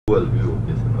dual view of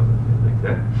this and other things like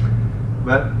that.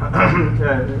 But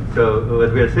so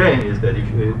what we are saying is that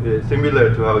if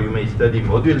similar to how you may study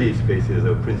moduli spaces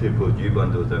of principal G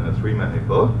bundles on a three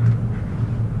manifold,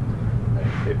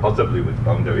 possibly with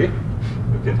boundary,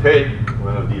 you can take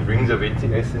one of these rings of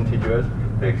S integers,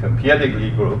 take some p-adic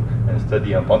Lie group, and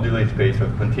study a moduli space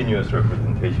of continuous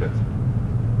representations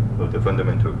of the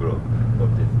fundamental group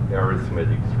of this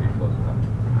arithmetic threefold.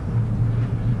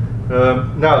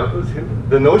 Now,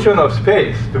 the notion of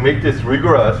space, to make this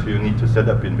rigorous, you need to set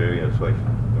up invariance ways,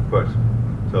 of course.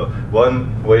 So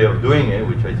one way of doing it,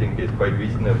 which I think is quite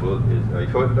reasonable, is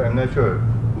I'm not sure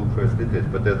who first did this,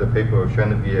 but there's a paper of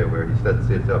Chenevier where he sets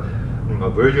it up, a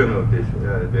version of this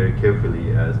very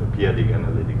carefully as a p-adic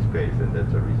analytic space, and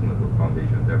that's a reasonable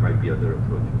foundation. There might be other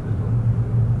approaches as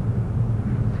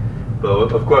well.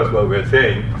 But of course, what we're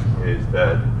saying is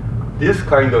that this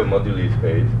kind of moduli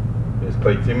space is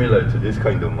quite similar to this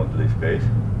kind of moduli space.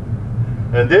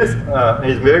 And this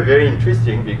is very, very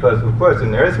interesting because, of course,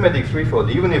 an arithmetic threefold,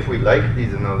 even if we like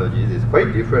these analogies, is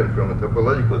quite different from a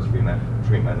topological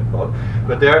three manifold.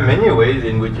 But there are many ways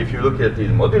in which, if you look at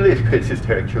these moduli spaces,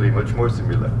 they're actually much more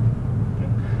similar.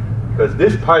 Because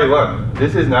this pi1,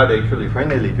 this is not actually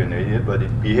finitely generated, but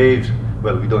it behaves,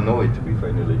 well, we don't know it to be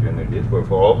finitely generated, but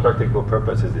for all practical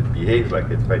purposes, it behaves like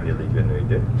it's finitely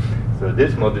generated. So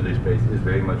this moduli space is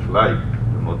very much like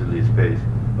the moduli space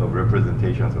of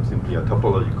representations of simply a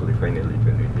topologically finitely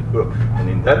generated group. And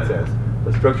in that sense,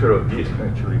 the structure of these is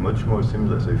actually much more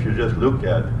similar. So if you just look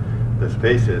at the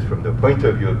spaces from the point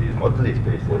of view of these moduli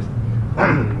spaces,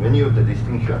 many of the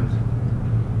distinctions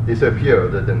disappear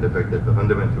other than the fact that the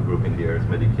fundamental group in the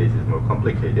arithmetic case is more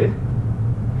complicated.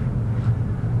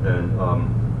 And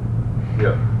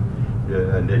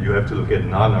and then you have to look at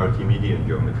non-Archimedean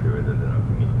geometry rather than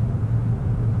Archimedean.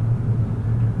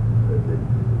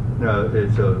 Now,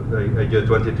 so I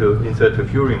just wanted to insert a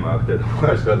few remarks that, of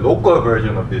course, the local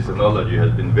version of this analogy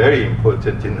has been very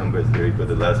important in number theory for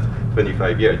the last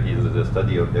 25 years. These are the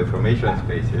study of deformation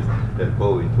spaces that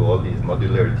go into all these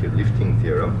modularity lifting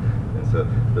theorem. And so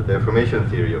the deformation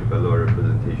theory of Galois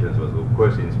representations was, of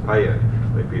course, inspired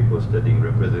by people studying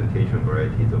representation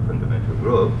varieties of fundamental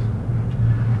groups.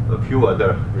 A few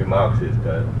other remarks is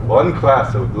that one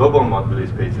class of global moduli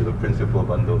spaces of principal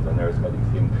bundles and arithmetic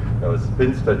scheme that has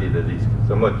been studied at least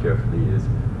somewhat carefully is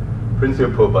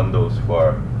principal bundles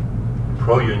for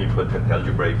pro-unipotent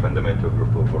algebraic fundamental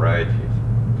group of varieties.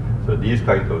 So these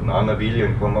kinds of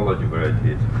non-abelian cohomology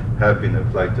varieties have been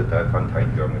applied to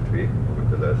Diophantine geometry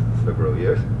over the last several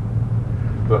years.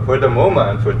 But for the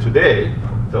moment, for today,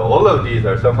 so all of these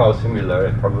are somehow similar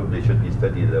and probably should be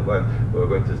studied at once. We're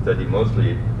going to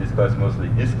discuss mostly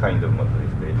this kind of moduli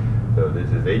space. So this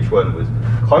is H1 with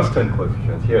constant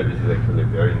coefficients. Here, this is actually a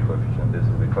varying coefficient. This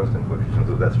is a constant coefficient,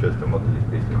 so that's just a moduli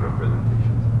space of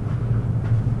representations.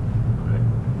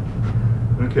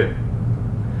 Right. Okay.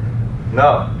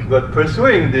 Now, but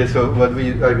pursuing this, what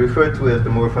I refer to as the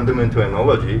more fundamental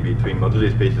analogy between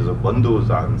moduli spaces of bundles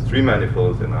on three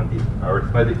manifolds and on the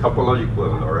arithmetic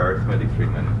topological or arithmetic three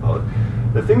manifold,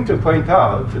 the thing to point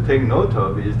out, to take note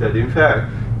of, is that in fact,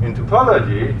 in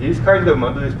topology, these kind of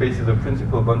moduli spaces of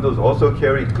principal bundles also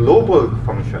carry global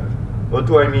functions. What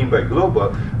do I mean by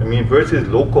global? I mean versus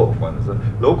local ones.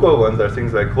 Local ones are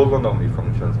things like holonomy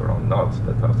functions around knots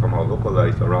that are somehow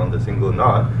localized around a single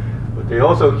knot. But they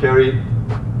also carry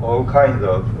all kinds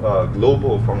of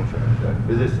global functions, and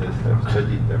physicists have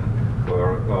studied them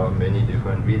for many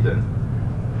different reasons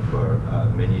for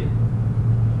many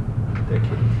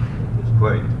decades at this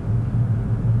point.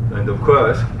 And of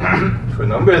course, for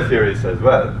number theories as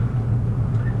well,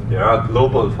 there are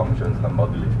global functions on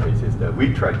moduli spaces that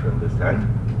we try to understand.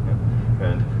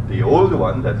 And the old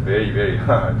one that's very, very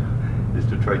hard is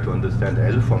to try to understand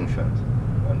L functions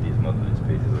on these moduli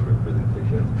spaces of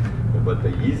representations. But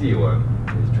the easy one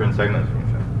is transagonal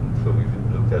function. So we've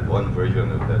looked at one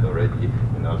version of that already,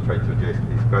 and I'll try to just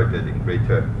describe that in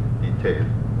greater detail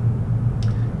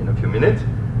in a few minutes.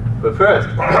 But first,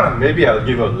 maybe I'll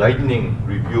give a lightning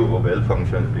review of L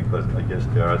functions, because I guess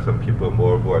there are some people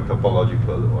more who are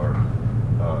topological or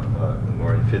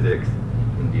more in physics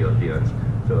in the audience.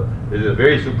 So this is a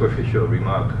very superficial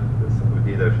remark.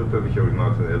 These are superficial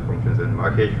remarks on L functions, and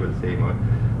Mahesh will say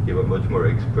give a much more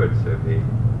expert survey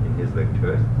in his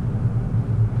lectures.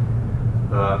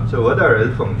 So what are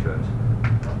L functions?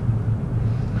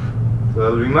 So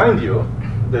I'll remind you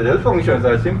that L functions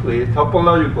are simply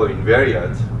topological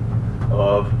invariants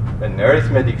of an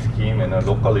arithmetic scheme and a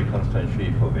locally constant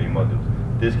sheaf of A modules.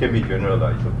 this can be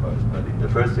generalized, of course, but in the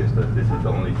first instance, this is the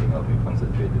only thing I'll be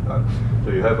concentrated on. So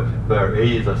you have where A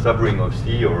is a subring of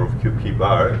C or of QP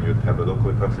bar, and you have a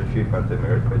locally constant sheaf on the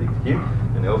arithmetic scheme,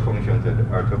 and L functions that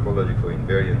are topological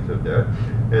invariants of that.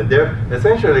 And they're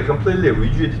essentially completely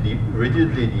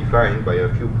rigidly defined by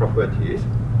a few properties.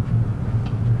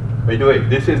 By the way,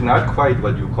 this is not quite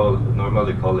what you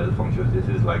normally call L functions. This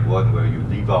is like one where you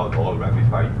leave out all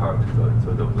ramified parts. So it's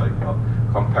sort of like a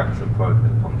compact support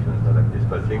L functions that I'm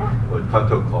discussing, what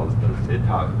Kato calls the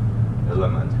zeta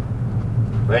element.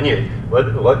 But anyway,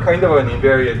 what kind of an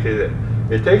invariant is it?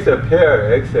 It takes a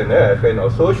pair X and F and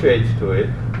associates to it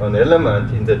an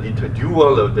element in the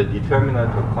dual of the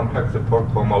determinant of compact support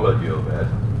cohomology of S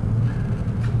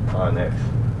on X.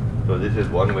 So this is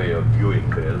one way of viewing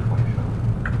the L function.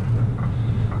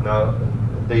 Now,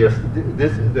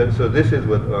 so this is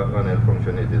what an L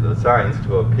function is. It assigns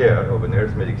to a pair of an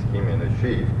arithmetic scheme and a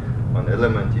sheaf an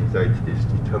element inside this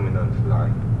determinant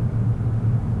line.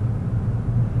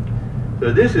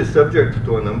 So this is subject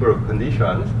to a number of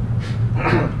conditions.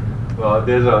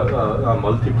 There's a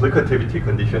multiplicativity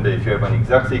condition that if you have an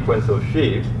exact sequence of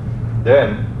sheaves,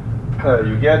 then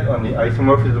you get on the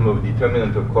isomorphism of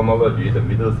determinant of cohomology, the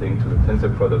middle thing to the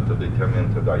tensor product of the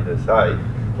determinant of either side.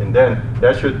 And then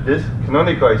this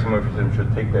canonical isomorphism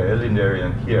should take the L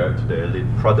invariant here to the L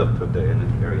product of the L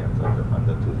invariants on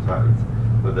the two sides.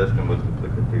 So that's the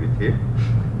multiplicativity.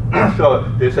 So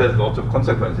this has lots of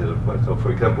consequences, of course. So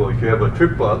for example, if you have a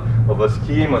triple of a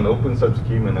scheme, an open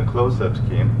subscheme, and a closed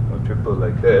subscheme, a triple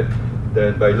like this,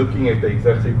 then by looking at the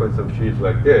exact sequence of sheaves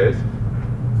like this,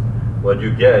 what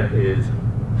you get is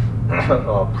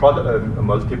a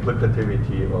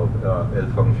multiplicativity of L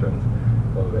functions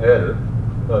of L,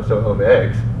 of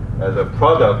X, as a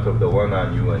product of the one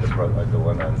on U and the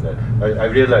one on Z. I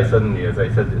realized suddenly, as I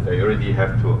said this, I already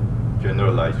have to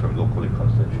generalize from locally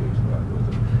constant sheaves.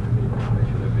 I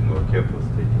should have been more careful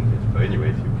stating this. But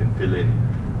anyways, you can fill in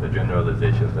the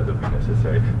generalizations that will be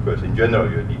necessary. Because in general,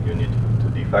 you need to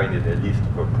define it at least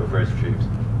for perverse sheaves.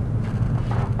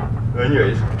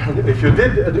 Anyways, if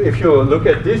you look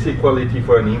at this equality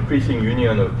for an increasing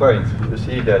union of points, you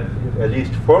see that at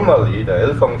least formally, the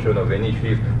L function of any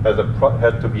sheaf has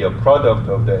to be a product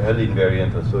of the L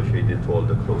invariant associated to all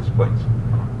the closed points.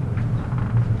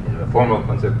 It's a formal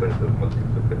consequence of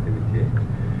multiplicativity.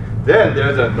 Then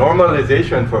there's a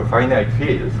normalization for finite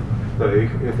fields. So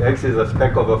if X is a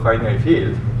spec of a finite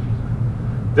field,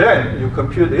 then you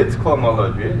compute its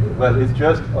cohomology. Well, it's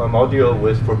just a module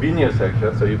with Frobenius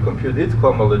section, so you compute its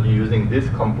cohomology using this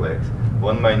complex,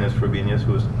 1 minus Frobenius,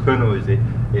 whose kernel is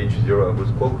H0,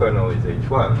 whose co-kernel is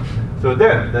H1. So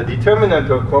then, the determinant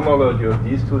of cohomology of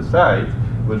these two sides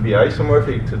will be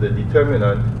isomorphic to the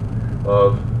determinant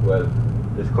of, well,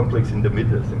 this complex in the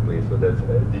middle simply. So that's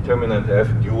determinant F,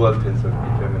 dual tensor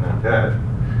determinant F.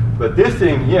 But this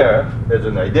thing here has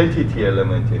an identity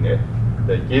element in it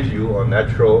that gives you a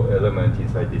natural element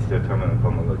inside this determinant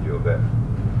cohomology of F.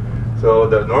 So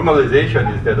the normalization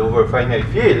is that over finite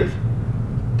fields,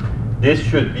 this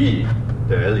should be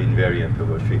the L invariant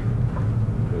of a sheaf.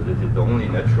 So this is the only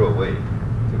natural way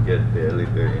to get the L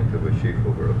invariant of a sheaf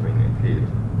over a finite field.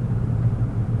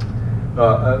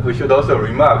 We should also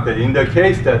remark that in the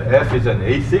case that F is an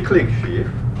acyclic sheaf,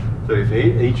 so if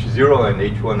H0 and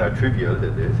H1 are trivial,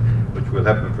 that is, which will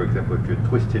happen, for example, if you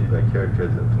twist it by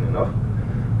characters often enough,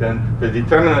 then the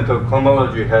determinant of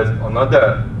cohomology has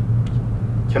another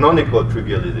canonical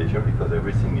trivialization because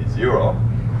everything is 0.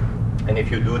 And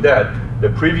if you do that, the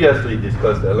previously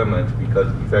discussed element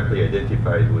becomes exactly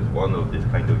identified with one of these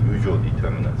kind of usual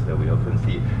determinants that we often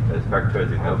see as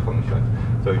factors in L functions.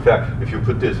 So in fact, if you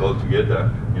put this all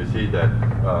together, you see that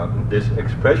this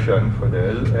expression for the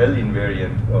L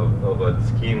invariant of a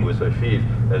scheme with a sheaf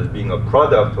as being a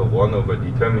product of 1 over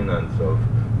determinants of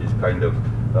this kind of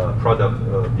product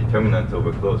of determinants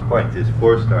over closed points is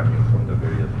forced on you from the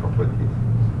various properties.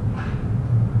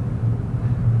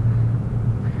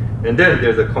 And then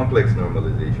there's a complex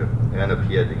normalization and a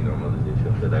p-adding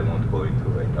normalization that I won't go into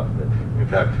right now. That in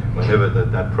fact, whenever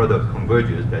that product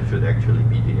converges, that should actually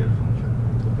be the L function.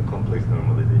 So the complex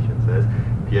normalization says,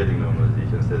 p-adding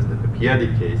normalization says that the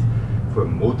p-adding case, for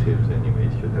motives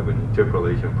anyways, should have an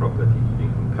interpolation property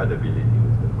giving compatibility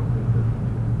with the complex L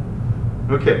function.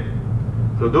 Okay,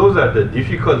 so those are the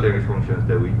difficult L functions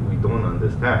that we don't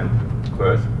understand, of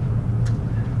course.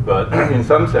 But in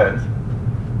some sense,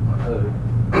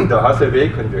 the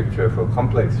Hasse-Weil conjecture for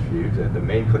complex sheaves and the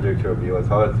main conjecture of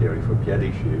Iwasawa theory for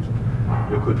p-adic sheaves,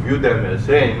 you could view them as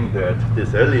saying that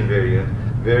this L invariant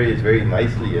varies very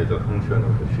nicely as a function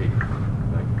of the sheaf.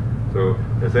 Right? So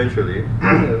essentially,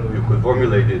 you could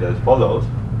formulate it as follows.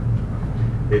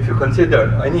 if you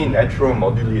consider any natural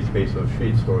moduli space of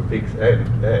sheets for fixed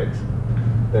x,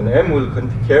 then M will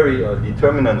carry a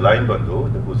determinant line bundle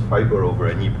whose fiber over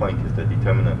any point is the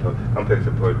determinant of complex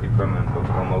support determinant of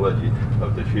homology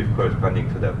of the sheaf corresponding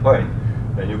to that point.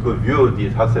 And you could view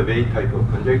these Hasse-Weil type of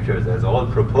conjectures as all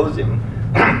proposing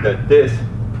that this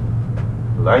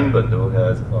line bundle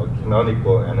has a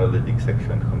canonical analytic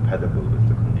section compatible with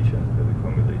the conditions that we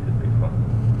formulated before.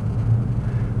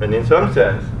 And in some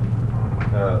sense,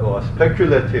 or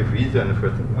speculative reason for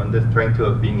trying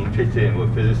to being interested in what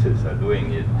physicists are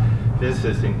doing is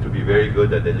physicists seem to be very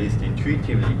good at least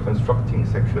intuitively constructing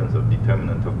sections of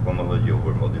determinant of homology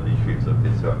over moduli sheaves of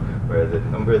this sort, whereas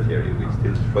in number theory we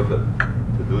still struggle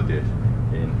to do this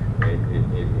in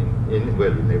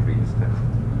every instance.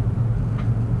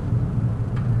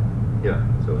 Yeah,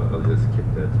 so I'll just skip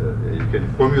that. You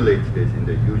can formulate this in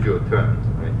the usual terms,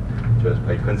 right? Just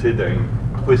by considering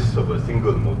twists of a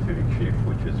single motivic sheaf,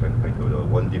 which is kind of a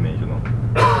one-dimensional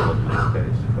moduli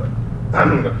space. But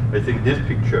I think this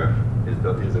picture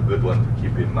is a good one to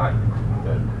keep in mind.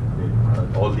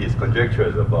 That all these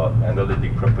conjectures about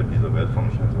analytic properties of L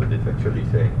functions, what it's actually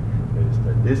saying is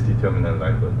that this determinant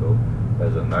line bundle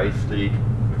has a nicely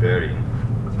varying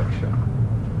section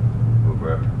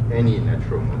over any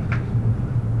natural moduli.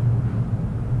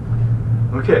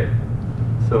 Okay,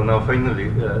 so now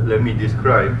finally, let me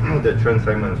describe the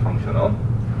Chern-Simons functional,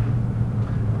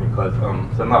 because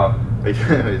somehow,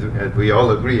 as we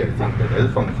all agree, I think that L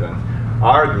functions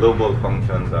are global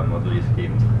functions on moduli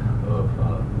schemes of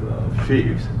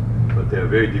sheaves, but they are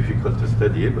very difficult to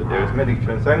study. But the arithmetic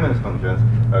Chern-Simons functions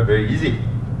are very easy,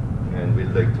 and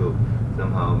we'd like to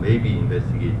somehow maybe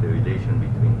investigate the relation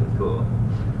between the two.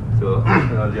 So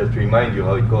I'll just remind you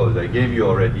how it goes. I gave you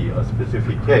already a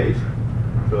specific case.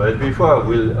 So as before,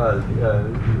 we'll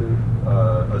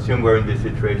assume we're in this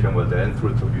situation where the nth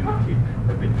roots of unity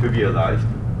have been trivialized.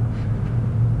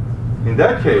 In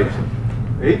that case,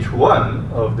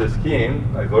 H1 of the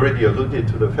scheme, I've already alluded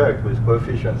to the fact with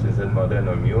coefficients in Z mod n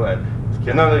or mu, and it's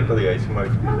canonically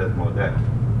isomorphic in Z mod n.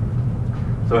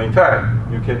 So in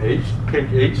fact, you can take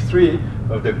H3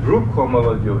 of the group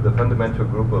homology of the fundamental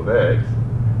group of X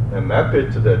and map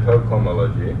it to the Taub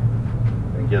homology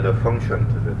and get a function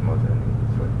to Z mod n.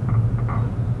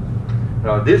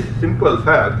 Now this simple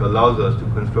fact allows us to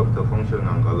construct a function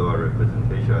on Galois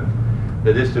representation.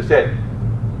 That is to say,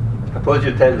 suppose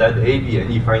you tell that A be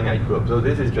any finite group. So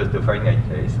this is just a finite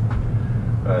case.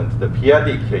 And the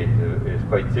p-adic case is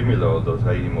quite similar, although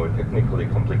slightly more technically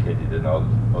complicated, and I'll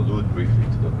allude briefly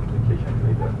to the complications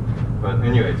later. But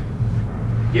anyways,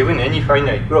 given any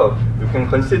finite group, you can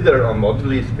consider a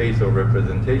moduli space of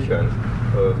representations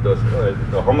of the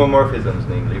homomorphisms,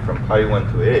 namely from pi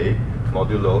 1 to A,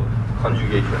 modulo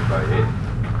conjugation by A.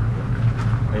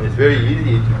 And it's very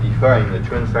easy to define a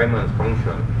Chern-Simons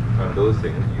function on those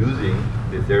things using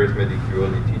this arithmetic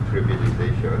duality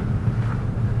trivialization.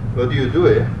 How do you do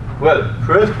it? Well,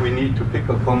 first we need to pick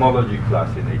a cohomology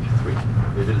class in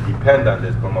H3. It will depend on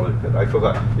this cohomology class. I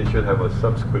forgot, it should have a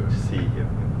subscript C here.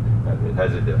 And it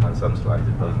has it on some slides,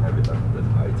 it doesn't have it on the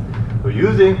slides. So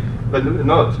using, but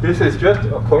no, this is just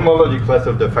a cohomology class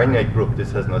of the finite group.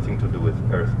 This has nothing to do with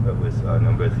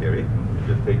number theory. We're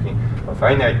just taking a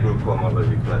finite group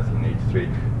cohomology class in H3.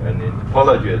 And in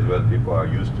topology as well, people are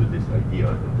used to this idea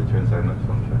that the Chern-Simons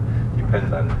function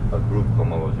depends on a group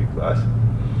cohomology class.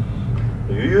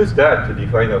 So you use that to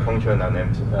define a function on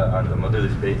the moduli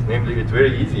space. Namely, it's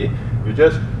very easy. You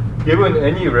just, given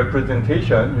any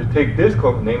representation, you take this,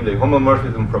 namely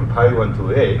homomorphism from pi 1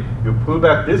 to A, you pull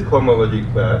back this cohomology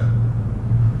class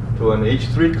to an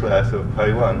H3 class of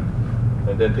pi 1,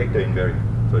 and then take the invariant.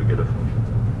 So you get a function.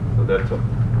 So that's all.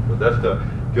 So that's the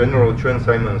general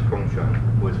Chern-Simons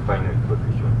function with finite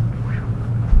coefficients.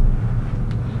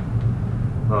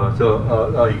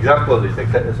 Example is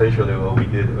essentially what we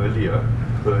did earlier.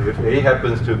 So if A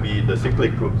happens to be the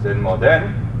cyclic group Z mod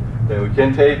n, then we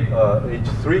can take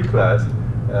H3 class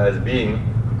as being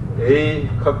A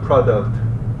cut product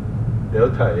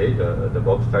delta A, the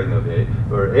Bobstein of A,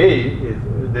 where A is,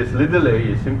 this little a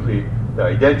is simply the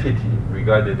identity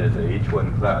regarded as a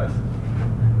H1 class.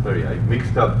 Sorry, I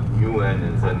mixed up mu n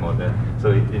and Z mod n.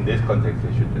 So in this context,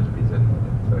 it should just be Z mod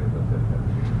n. Sorry about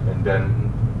that. And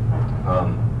then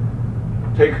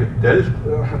take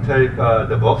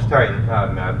the Bobstein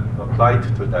map applied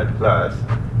to that class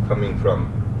coming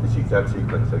from this exact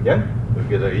sequence again. You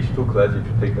get a H2 class if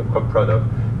you take a cut product,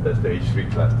 that's the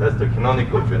H3 class. That's the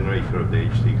canonical generator of the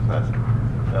H3 class,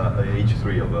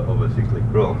 H3 of a cyclic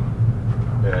group.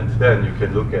 And then you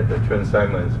can look at the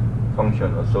Chern-Simons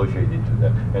function associated to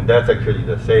that. And that's actually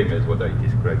the same as what I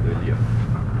described earlier,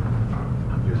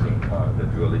 using the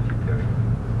duality theory.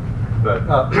 But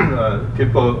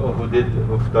people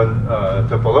who've done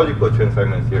topological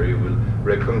transcendence theory will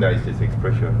recognize this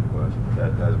expression,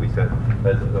 that, as we said,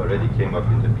 that already came up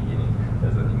in the beginning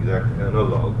as an exact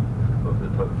analog of the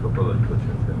topological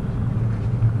transcendence.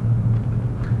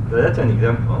 So that's an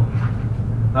example.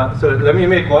 So let me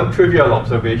make one trivial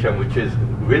observation, which is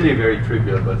really very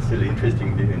trivial but still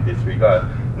interesting in this regard.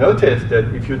 Notice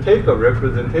that if you take a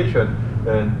representation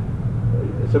and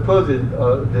suppose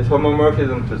this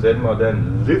homomorphism to Z mod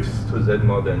n lifts to Z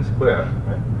mod n square,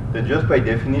 right? Then just by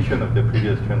definition of the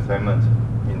previous transaminds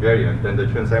invariant, then the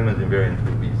transaminds invariant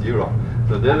will be 0.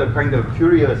 So there's a kind of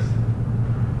curious,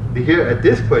 here at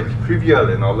this point, trivial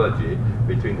analogy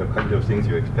between the kind of things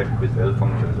you expect with L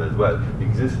functions as well,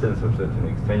 existence of certain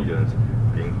extensions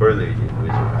being correlated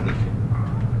with vanishing.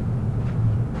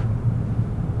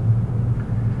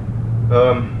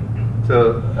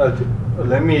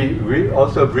 Let me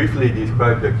also briefly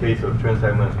describe the case of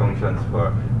transaminds functions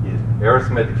for these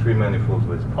arithmetic free manifolds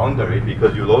with boundary,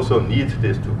 because you'll also need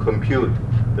this to compute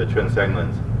the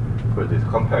transaminds for this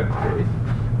compact case.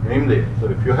 Namely, so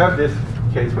if you have this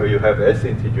case where you have S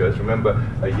integers, remember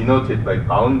I denoted by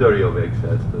boundary of X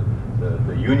as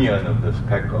the union of the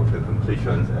spec of the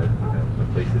completions at the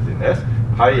places in S.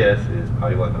 Pi S is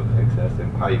pi 1 of XS,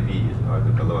 and pi B are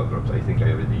the Galois groups. I think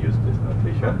I already used this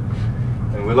notation.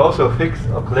 And we'll also fix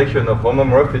a collection of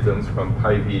homomorphisms from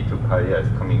pi V to pi S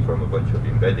coming from a bunch of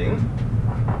embeddings.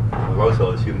 We'll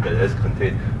also assume that S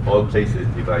contains all places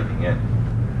dividing N.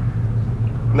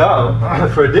 Now,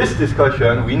 for this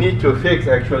discussion, we need to fix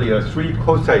actually a 3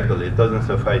 cocycle. It doesn't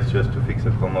suffice just to fix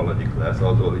a cohomology class,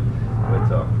 although it's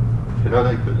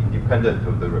canonically independent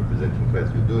of the representing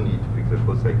class. You do need to fix a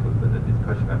cocycle for the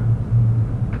discussion.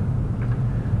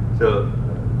 So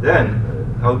then,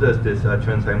 how does this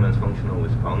transaminds functional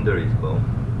with boundaries go?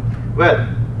 Well,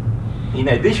 in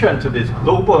addition to this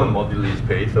global moduli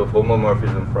space of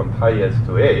homomorphism from pi S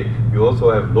to A, you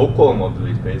also have local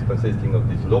moduli space consisting of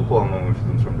these local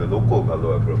homomorphisms from the local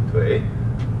Galois group to A,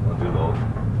 modulo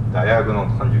diagonal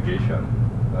conjugation.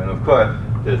 And of course,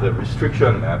 there's a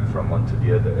restriction map from one to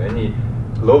the other. Any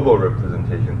global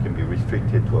representation can be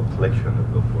restricted to a collection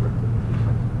of local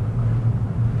representations.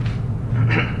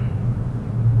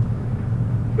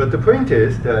 But the point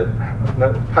is that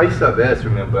pi sub S,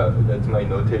 remember, that's my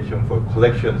notation for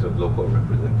collections of local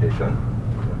representation.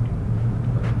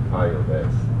 Pi of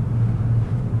S.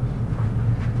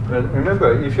 But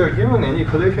remember, if you're given any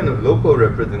collection of local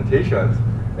representations,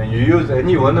 and you use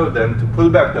any one of them to pull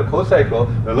back the cocycle,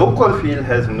 the local field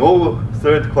has no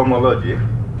third cohomology.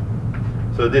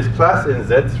 So this class in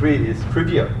Z3 is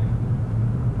trivial.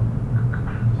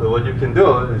 So what you can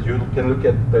do is you can look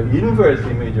at the inverse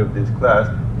image of this class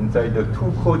inside the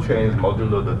 2 cochains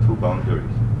modulo the 2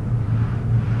 boundaries.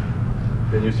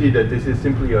 Then you see that this is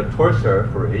simply a torsor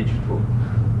for H2,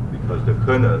 because the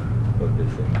kernel of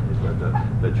this thing is where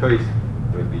the choice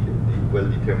will be well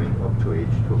determined up to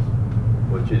H2,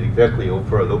 which is exactly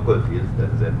over a local field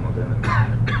that's Z mod n.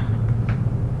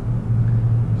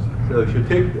 So if you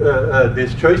take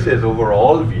these choices over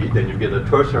all V, then you get a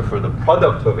torsor for the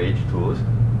product of H2s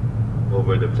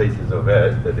over the places of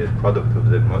S, that is product of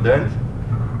Z mod n's.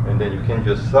 And then you can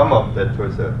just sum up that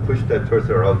torsor, push that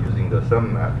torsor out using the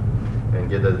sum map, and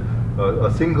get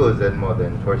a single Z mod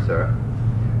n torsor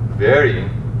varying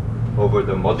over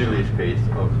the moduli space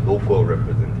of local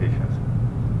representations.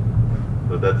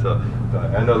 So that's the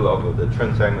analog of the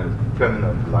transaminds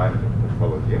line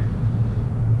topology.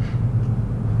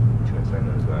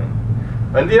 Transaminds line.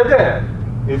 On the other hand,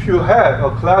 if you have a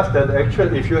class that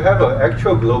actually, if you have an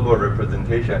actual global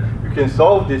representation, you can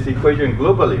solve this equation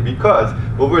globally, because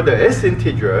over the S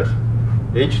integers,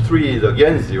 H3 is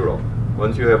again 0.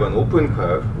 Once you have an open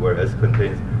curve where S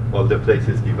contains all the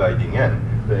places dividing N,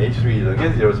 then H3 is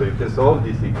again 0, so you can solve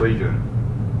this equation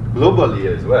globally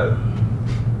as well.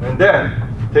 And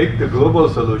then take the global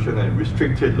solution and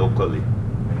restrict it locally.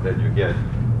 And then you get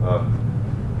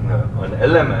an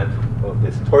element of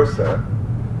this torsor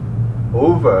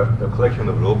over the collection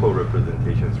of local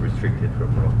representations restricted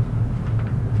from rho.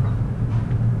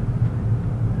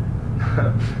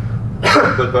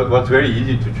 but what's very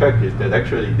easy to check is that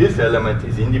actually this element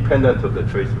is independent of the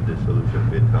choice of the solution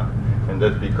beta, and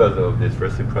that's because of this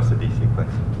reciprocity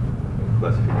sequence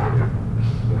classification.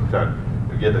 In fact,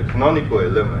 you get a canonical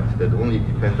element that only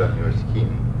depends on your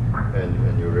scheme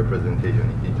and your representation.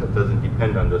 It doesn't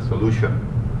depend on the solution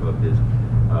of this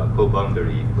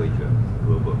co-boundary equation,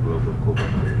 global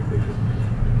co-boundary equation.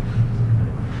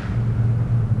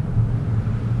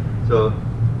 So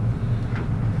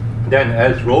then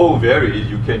as rho varies,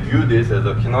 you can view this as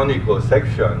a canonical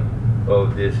section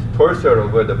of this torsor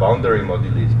over the boundary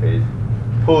moduli space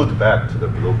pulled back to the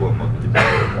global moduli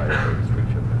space by the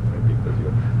restriction method, because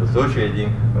you're associating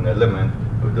an element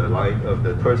of the line of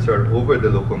the torsor over the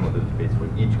local moduli space for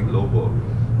each global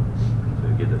room. So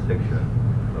you get a section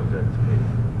of that space.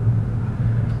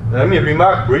 Let me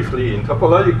remark briefly, in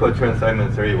topological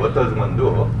Chern-Simons theory, what does one do?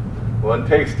 One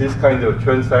takes this kind of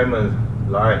Chern-Simons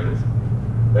lines,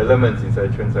 elements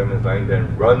inside Chern-Simons line,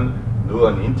 then do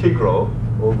an integral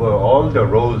over all the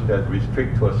rows that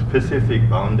restrict to a specific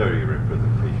boundary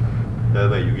representation. That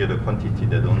way you get a quantity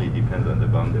that only depends on the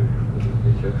boundary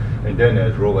representation. And then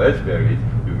as rho S varies,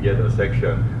 you get a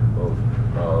section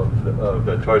of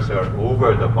the torsor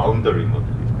over the boundary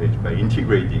moduli space by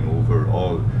integrating over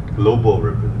all global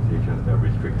representations that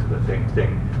restrict to the same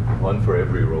thing, one for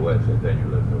every rho S, and then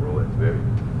you let the rho S vary.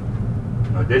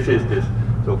 Now this is this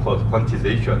so-called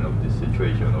quantization of this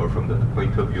situation, or from the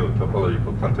point of view of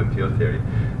topological quantum field theory,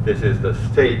 this is the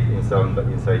state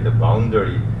inside the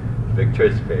boundary vector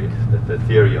space that the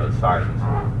theory assigns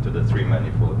to the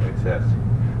three-manifold XS.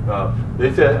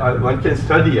 One can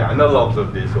study analogs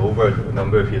of this over the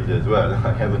number field as well.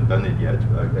 I haven't done it yet,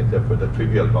 except for the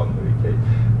trivial boundary case.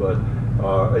 But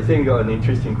I think an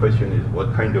interesting question is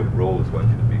what kind of rows one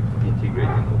should be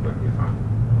integrating over here.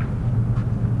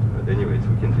 But anyways,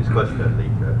 we can discuss that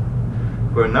later.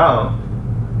 For now,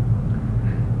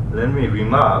 let me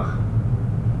remark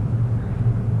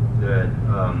that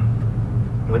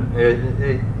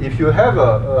if you have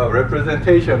a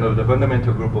representation of the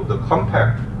fundamental group of the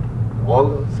compact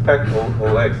all spec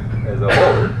OX as a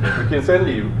whole, you can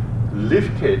certainly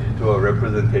lift it to a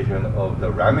representation of the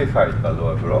ramified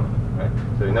Galois group. Right?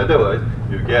 So in other words,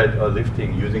 you get a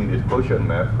lifting using this quotient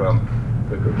map from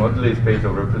the moduli space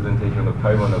of representation of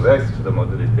pi 1 of x to the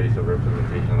moduli space of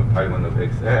representation of pi 1 of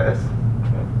xs.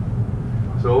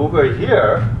 Right? So over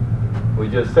here, we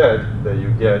just said that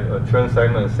you get a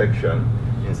Chern-Simons section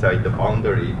inside the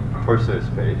boundary torsor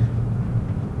space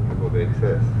of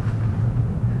xs.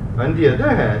 On the other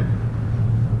hand,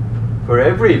 for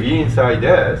every v inside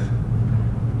S,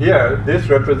 here this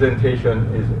representation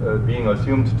is being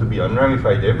assumed to be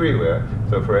unramified everywhere.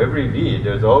 So for every v,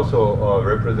 there's also a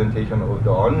representation of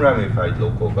the unramified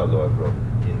local Galois group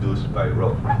induced by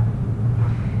rho.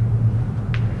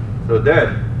 So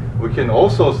then we can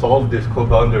also solve this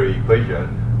co-boundary equation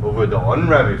over the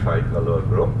unramified Galois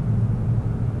group,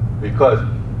 because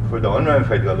for the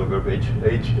unramified Galois group,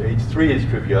 H3 is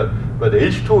trivial, but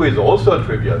H2 is also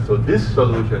trivial. So this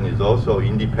solution is also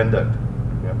independent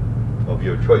of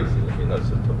your choice in a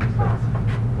certain sense.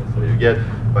 So you get,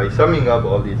 by summing up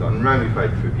all these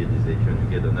unramified trivialization,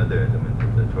 you get another element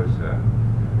of the torsor.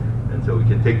 And so we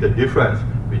can take the difference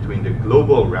between the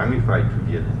global ramified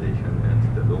trivialization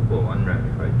and the local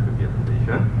unramified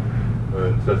trivialization.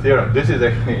 So theorem, this is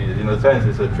actually, in a sense,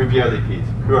 it's a triviality,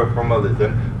 it's pure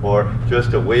formalism, or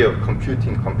just a way of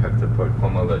computing compact support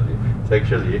homology. It's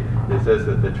actually, it says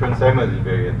that the Chern-Simons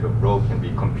invariant of rho can be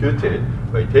computed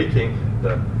by taking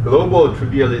the global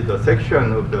trivialization, the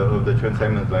section of the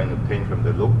Chern-Simons line obtained from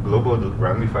the global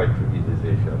ramified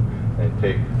trivialization,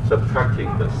 and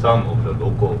subtracting the sum of the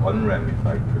local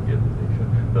unramified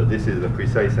trivialization. So this is a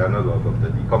precise analog of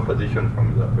the decomposition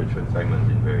formula for Chern-Simons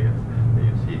invariant that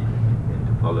you see.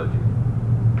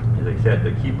 As I said,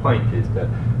 the key point is that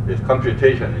this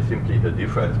computation is simply the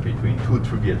difference between two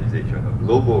trivializations, a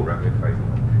global ramified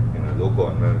one and a local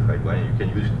unramified one. You can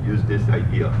use this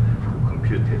idea to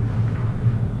compute it.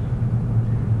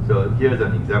 So here's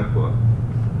an example.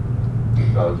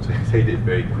 I'll say this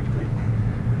very quickly.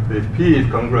 If P is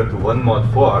congruent to 1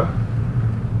 mod 4,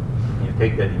 you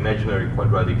take that imaginary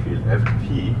quadratic field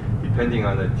Ft, depending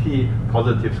on the T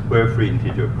positive square free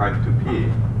integer prime to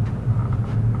P.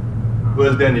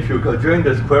 Well, then if you adjoin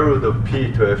the square root of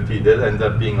P to Ft, that ends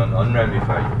up being an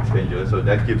unramified extension. So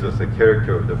that gives us a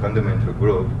character of the fundamental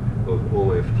group of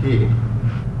OFT.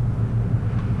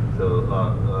 So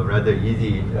rather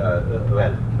easy,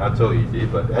 well, not so easy,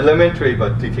 but elementary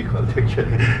but difficult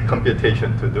actually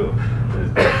computation to do.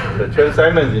 The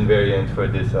Chern-Simons invariant for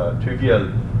this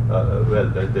trivial,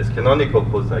 this canonical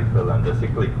co-cycle and the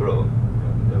cyclic rho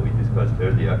that we discussed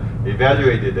earlier,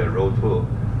 evaluated at rho 2.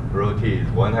 Rho t is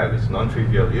 1/2. It's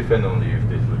non-trivial if and only if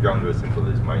this Legendre symbol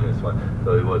is -1.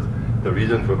 So it was the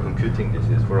reason for computing this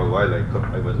is for a while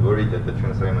I was worried that the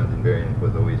Chern-Simons invariant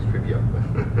was always trivial.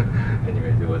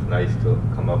 Anyways, it was nice to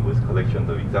come up with collections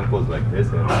of examples like this,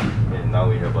 and now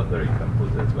we have other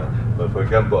examples as well. But for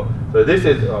example, so this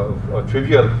is a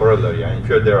trivial corollary. I'm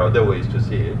sure there are other ways to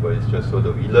see it, but it's just sort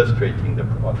of illustrating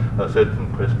a certain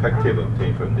perspective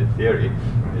obtained from this theory.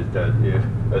 Is that if,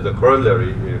 as a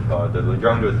corollary, if the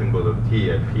Legendre symbol of t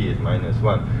at p is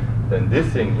 -1, then this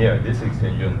thing here, this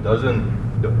extension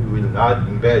will not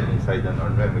embed inside an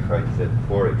unramified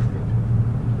Z4 extension.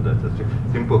 So that's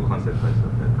a simple consequence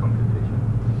of that computation.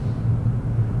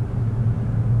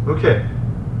 Okay.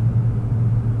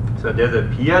 So there's a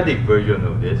periodic version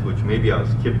of this, which maybe I'll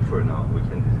skip for now. We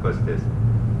can discuss this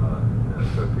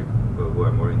for people who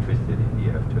are more interested in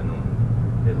the afternoon.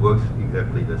 It works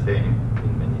exactly the same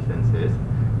in many senses.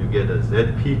 You get a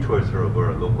ZP tensor over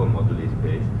a local moduli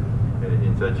space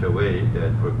in such a way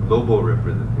that for global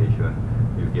representation,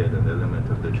 you get an element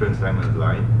of the Chern-Simons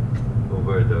line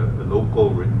over the local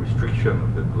restriction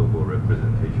of the global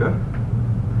representation.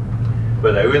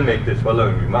 But I will make this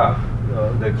following remark.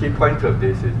 The key point of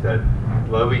this is that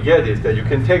what we get is that you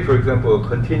can take, for example, a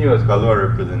continuous Galois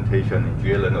representation in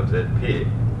GLN of ZP,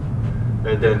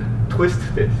 and then twist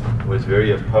this with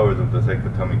various powers of the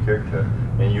cyclotomic character,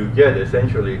 and you get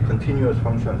essentially continuous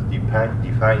functions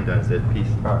defined as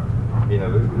ZP star in a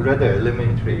rather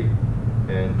elementary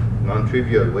and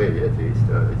non-trivial way, at least.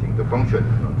 I think the function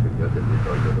is non-trivial, at least,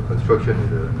 although the construction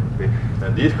is elementary.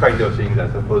 And these kind of things are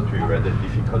supposed to be rather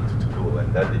difficult to do,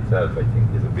 and that itself, I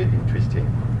think, is a very interesting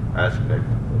aspect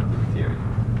of this theory.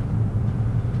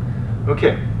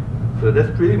 Okay, so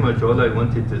that's pretty much all I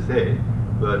wanted to say.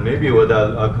 But maybe what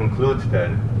I'll conclude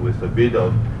then with a bit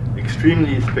of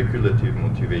extremely speculative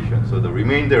motivation. So the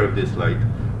remainder of this slide,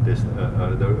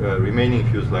 the remaining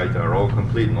few slides are all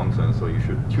complete nonsense, so you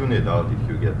should tune it out if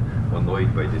you get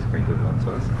annoyed by this kind of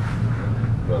nonsense.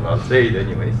 Well, I'll say it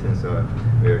anyway, since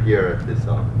we're here at this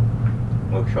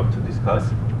workshop to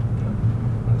discuss.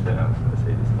 I'll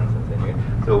say this nonsense anyway.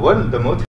 So the motivation